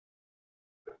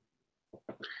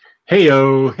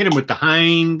Heyo, hit him with the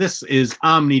hind. This is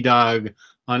OmniDog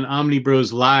on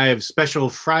Omnibroslive special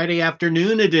Friday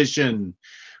afternoon edition,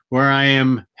 where I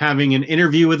am having an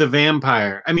interview with a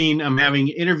vampire. I'm having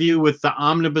an interview with the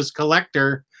Omnibus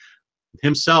Collector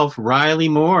himself,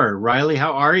 Ryleymo. Riley,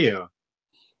 how are you?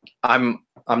 I'm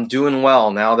doing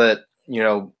well now that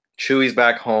Chewy's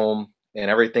back home and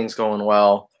everything's going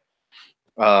well.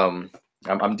 I'm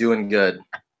doing good.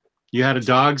 You had a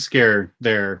dog scare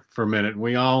there for a minute.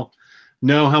 We all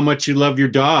know how much you love your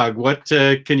dog. What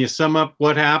can you sum up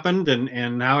what happened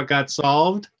and how it got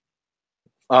solved?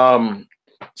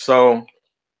 So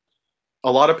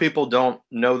a lot of people don't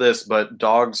know this, but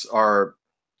dogs are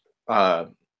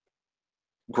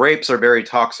grapes are very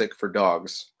toxic for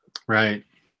dogs. Right.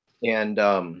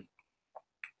 And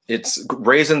it's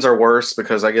raisins are worse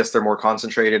because I guess they're more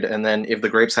concentrated, and then if the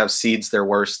grapes have seeds, they're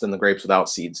worse than the grapes without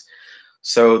seeds.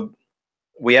 So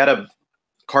we had a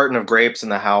carton of grapes in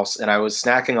the house, and I was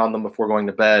snacking on them before going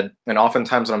to bed. And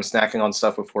oftentimes when I'm snacking on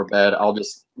stuff before bed, I'll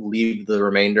just leave the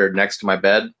remainder next to my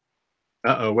bed.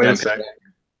 Uh-oh, wait a sec.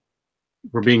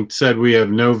 We're being said we have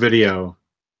no video.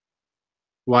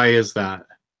 Why is that?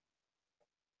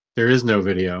 There is no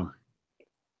video.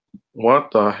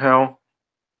 What the hell?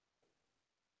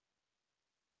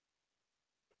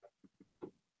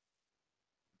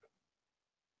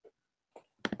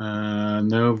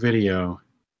 No video.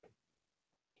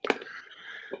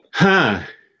 Huh.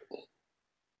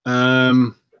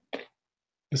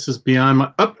 This is beyond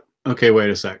my... Oh, okay,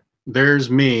 wait a sec. There's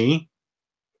me.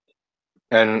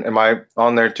 And am I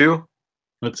on there too?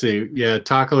 Let's see. Yeah,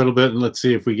 talk a little bit and let's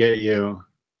see if we get you.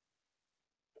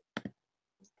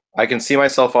 I can see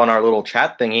myself on our little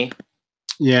chat thingy.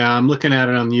 Yeah, I'm looking at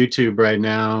it on YouTube right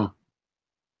now.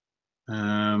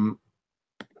 And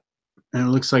it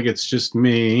looks like it's just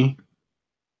me.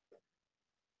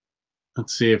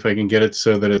 Let's see if I can get it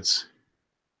so that it's...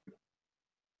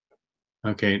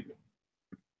 Okay.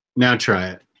 Now try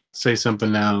it. Say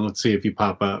something now. Let's see if you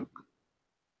pop up.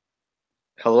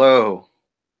 Hello.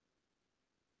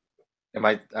 Am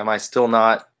I still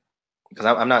not? Because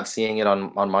I'm not seeing it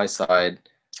on my side.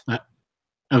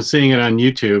 I'm seeing it on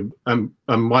YouTube. I'm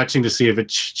watching to see if it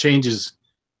changes.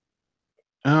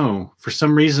 Oh, for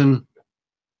some reason,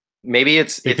 maybe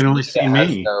it can only see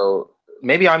me.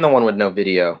 Maybe I'm the one with no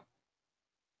video.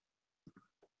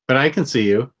 But I can see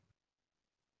you.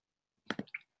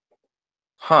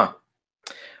 Huh.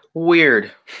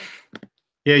 Weird.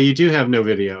 Yeah, you do have no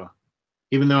video,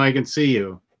 even though I can see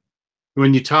you.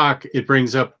 When you talk, it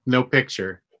brings up no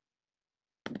picture.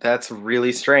 That's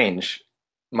really strange.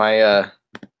 My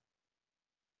Do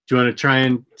you want to try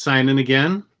and sign in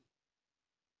again?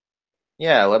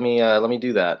 Yeah, let me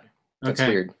do that. That's Okay.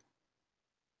 weird.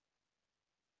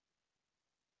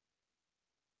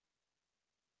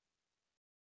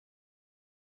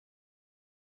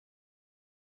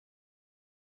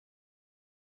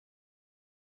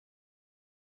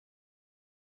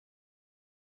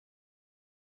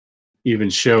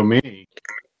 Even show me.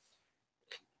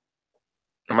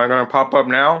 Am I going to pop up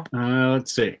now?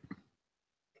 Let's see.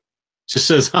 Just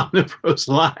says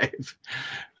Omnibroslive.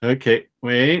 Okay,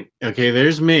 wait. Okay,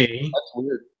 there's me. That's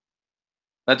weird.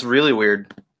 That's really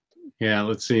weird. Yeah,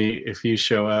 let's see if you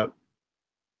show up.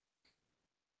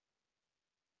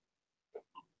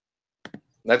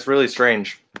 That's really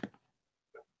strange.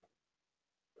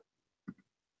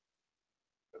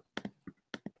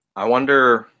 I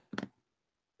wonder,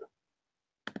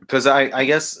 because I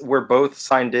guess we're both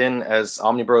signed in as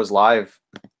Omnibroslive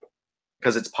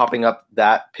because it's popping up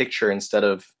that picture instead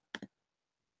of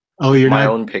you're my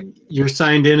not, own picture. You're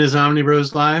signed in as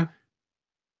Omnibroslive?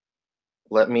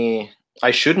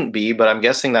 I shouldn't be, but I'm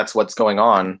guessing that's what's going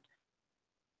on.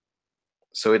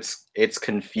 So it's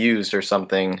confused or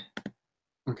something.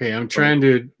 Okay, I'm trying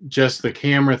to adjust the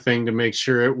camera thing to make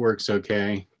sure it works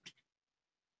okay.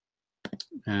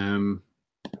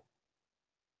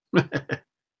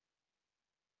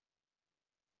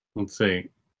 Let's see.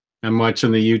 I'm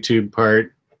watching the YouTube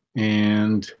part,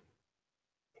 and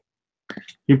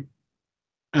you're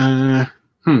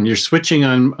switching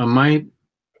on my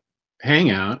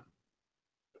Hangout.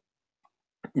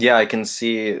 Yeah, I can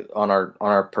see on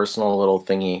our personal little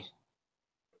thingy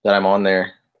that I'm on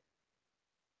there.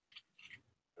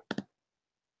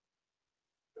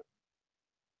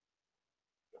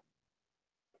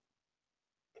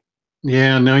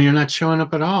 Yeah, no, you're not showing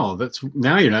up at all.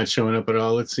 Now you're not showing up at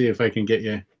all. Let's see if I can get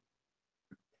you.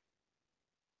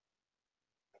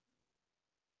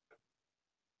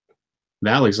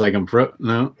 That looks like I'm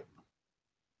no.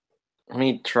 Let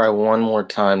me try one more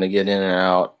time to get in and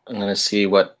out. I'm gonna see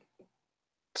what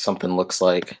something looks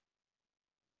like.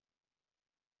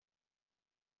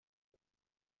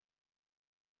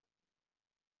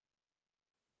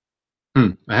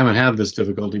 I haven't had this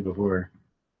difficulty before.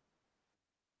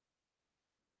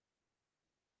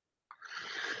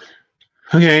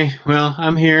 Okay, well,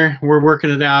 I'm here. We're working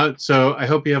it out. So I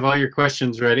hope you have all your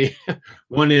questions ready.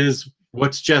 One is,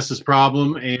 what's Jess's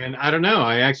problem? And I don't know.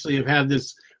 I actually have had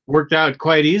this worked out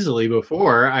quite easily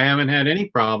before. I haven't had any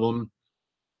problem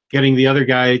getting the other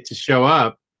guy to show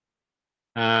up.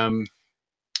 I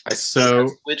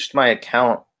switched my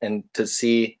account and to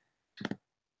see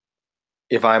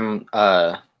if I'm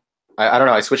I don't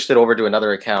know. I switched it over to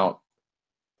another account,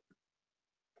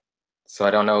 so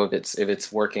I don't know if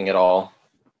it's working at all.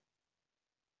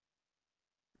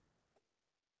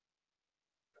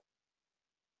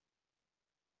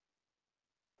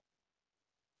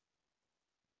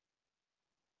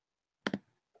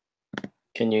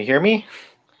 Can you hear me?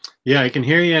 Yeah, I can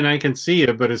hear you and I can see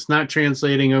you, but it's not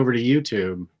translating over to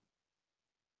YouTube.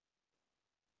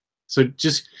 So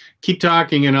just keep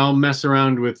talking and I'll mess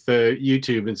around with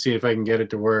YouTube and see if I can get it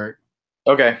to work.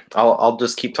 Okay, I'll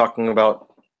just keep talking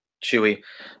about Chewy.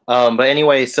 But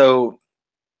anyway, so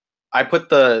I put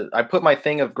my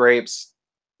thing of grapes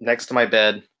next to my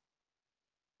bed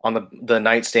on the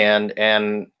nightstand,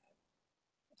 and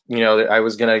I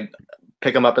was gonna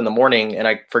pick them up in the morning, and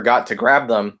I forgot to grab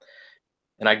them,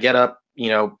 and I get up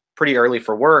pretty early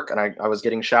for work, and I was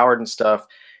getting showered and stuff,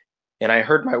 and I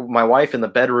heard my wife in the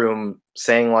bedroom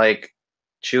saying like,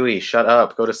 "Chewy, shut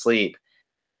up, go to sleep,"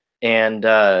 and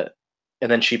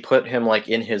then she put him like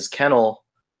in his kennel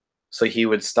so he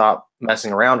would stop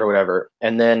messing around or whatever.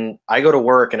 And then I go to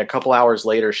work, and a couple hours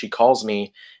later she calls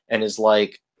me and is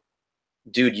like,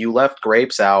 "Dude, you left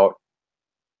grapes out,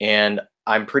 and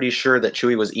I'm pretty sure that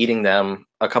Chewy was eating them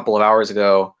a couple of hours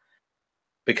ago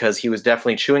because he was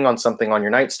definitely chewing on something on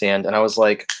your nightstand." And I was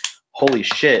like, holy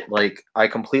shit, like I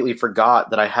completely forgot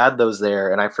that I had those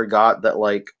there, and I forgot that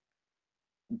like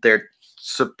they're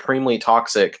supremely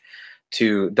toxic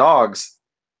to dogs.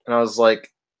 And I was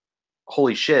like,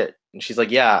 holy shit. And she's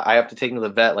like, yeah, I have to take him to the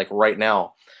vet like right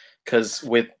now. Because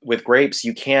with grapes,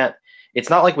 you can't, it's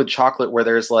not like with chocolate where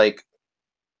there's like,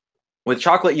 with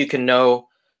chocolate, you can know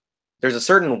there's a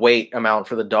certain weight amount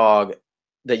for the dog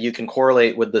that you can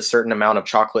correlate with the certain amount of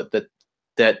chocolate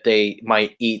that they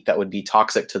might eat that would be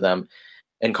toxic to them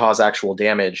and cause actual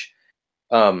damage.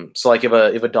 So like if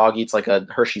a dog eats like a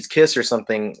Hershey's Kiss or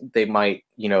something, they might,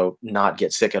 not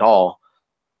get sick at all.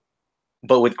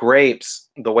 But with grapes,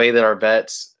 the way that our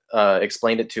vets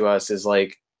explained it to us is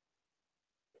like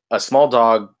a small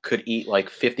dog could eat like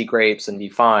 50 grapes and be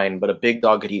fine, but a big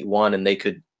dog could eat one and it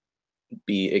could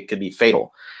be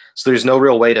fatal. So there's no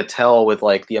real way to tell with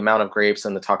like the amount of grapes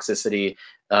and the toxicity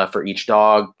for each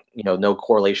dog, no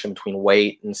correlation between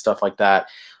weight and stuff like that.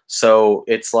 So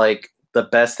it's like the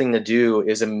best thing to do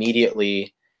is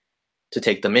immediately to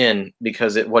take them in,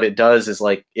 because what it does is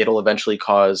like it'll eventually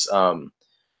cause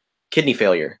kidney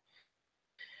failure.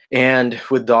 And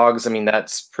with dogs, I mean,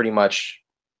 that's pretty much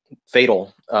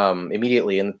fatal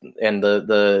immediately. And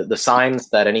the signs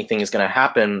that anything is going to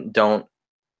happen don't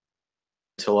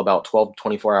until about 12,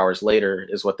 24 hours later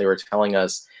is what they were telling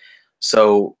us.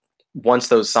 So once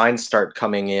those signs start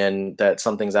coming in that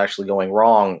something's actually going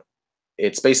wrong,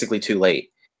 it's basically too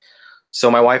late. So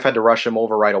my wife had to rush him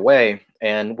over right away,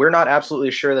 and we're not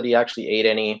absolutely sure that he actually ate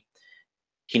any.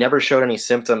 He never showed any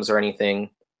symptoms or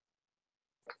anything.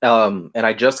 And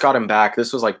I just got him back.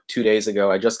 This was like 2 days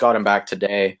ago. I just got him back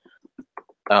today.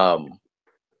 And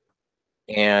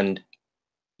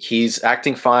he's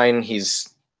acting fine. He's,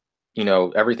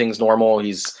 everything's normal.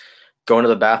 He's going to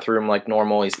the bathroom like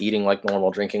normal. He's eating like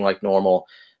normal, drinking like normal.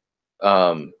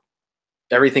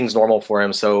 Everything's normal for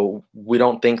him. So we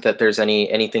don't think that there's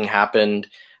anything happened,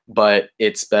 but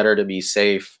it's better to be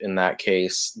safe in that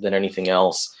case than anything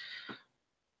else.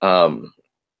 And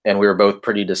we were both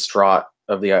pretty distraught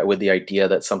with the idea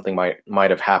that something might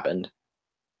have happened.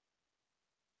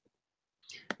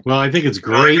 Well, I think it's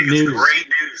great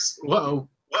news. Whoa.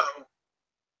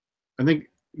 I think,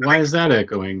 why is that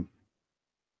echoing?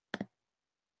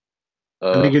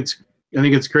 I think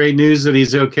it's great news that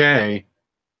he's okay.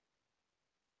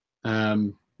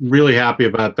 Really happy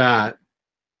about that.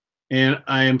 And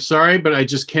I am sorry, but I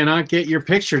just cannot get your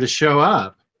picture to show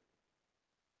up.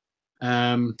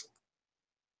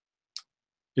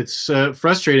 It's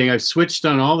frustrating. I've switched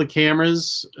on all the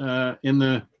cameras in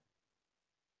the.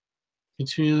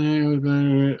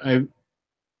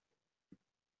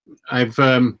 I've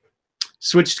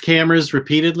switched cameras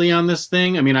repeatedly on this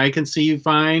thing. I mean, I can see you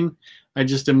fine. I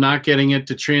just am not getting it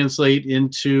to translate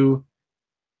into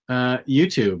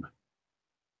YouTube.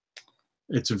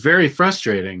 It's very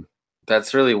frustrating.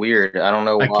 That's really weird. I don't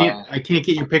know why. I can't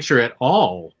get your picture at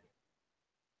all.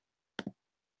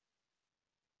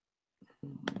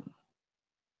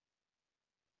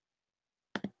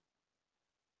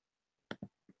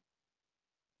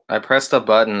 I pressed a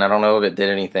button. I don't know if it did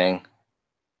anything.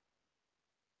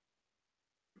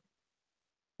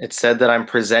 It said that I'm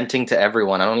presenting to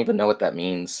everyone. I don't even know what that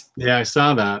means. Yeah, I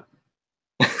saw that.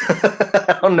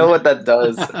 I don't know what that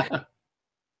does.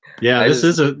 Yeah, this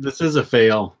is a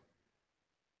fail.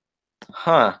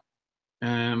 Huh.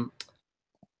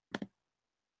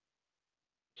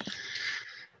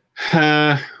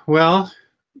 Well,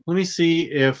 let me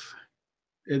see if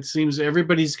it seems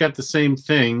everybody's got the same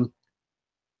thing.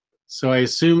 So I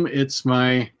assume it's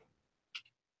my.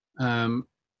 I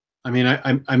mean,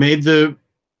 I made the.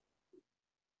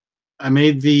 I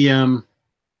made the.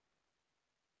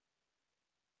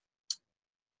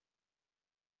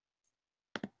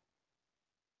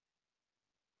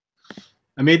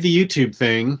 I made the YouTube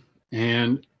thing,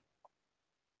 and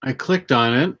I clicked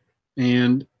on it,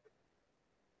 and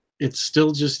it's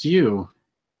still just you.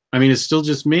 I mean, it's still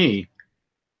just me.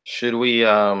 Should we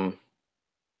I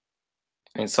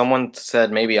mean, someone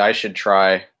said maybe I should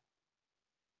try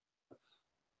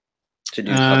to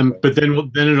do something. But then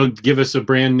it'll give us a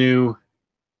brand new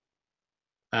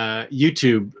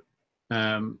YouTube.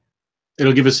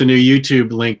 It'll give us a new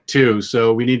YouTube link too.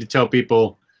 So we need to tell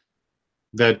people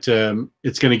that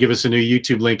it's going to give us a new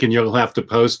YouTube link, and you'll have to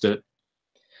post it.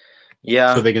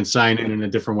 Yeah. So they can sign in a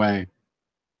different way.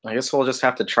 I guess we'll just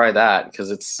have to try that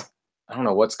because I don't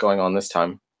know what's going on this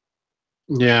time.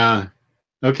 Yeah.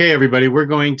 Okay, everybody, we're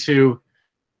going to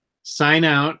sign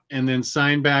out and then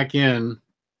sign back in.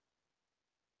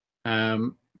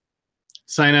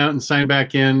 Sign out and sign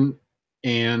back in,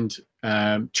 and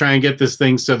try and get this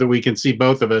thing so that we can see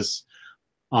both of us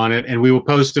on it, and we will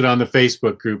post it on the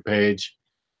Facebook group page.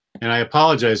 And I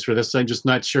apologize for this. I'm just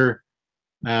not sure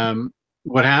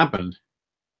what happened.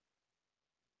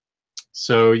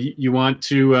 So you want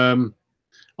to?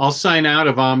 I'll sign out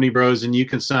of Omnibros, and you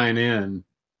can sign in,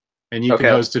 and you can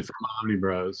host it from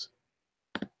Omnibros.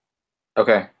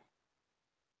 Okay.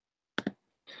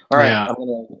 All right. Yeah.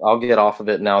 I'll get off of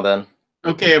it now then.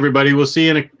 Okay, everybody. We'll see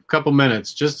you in a couple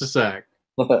minutes. Just a sec.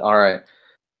 All right.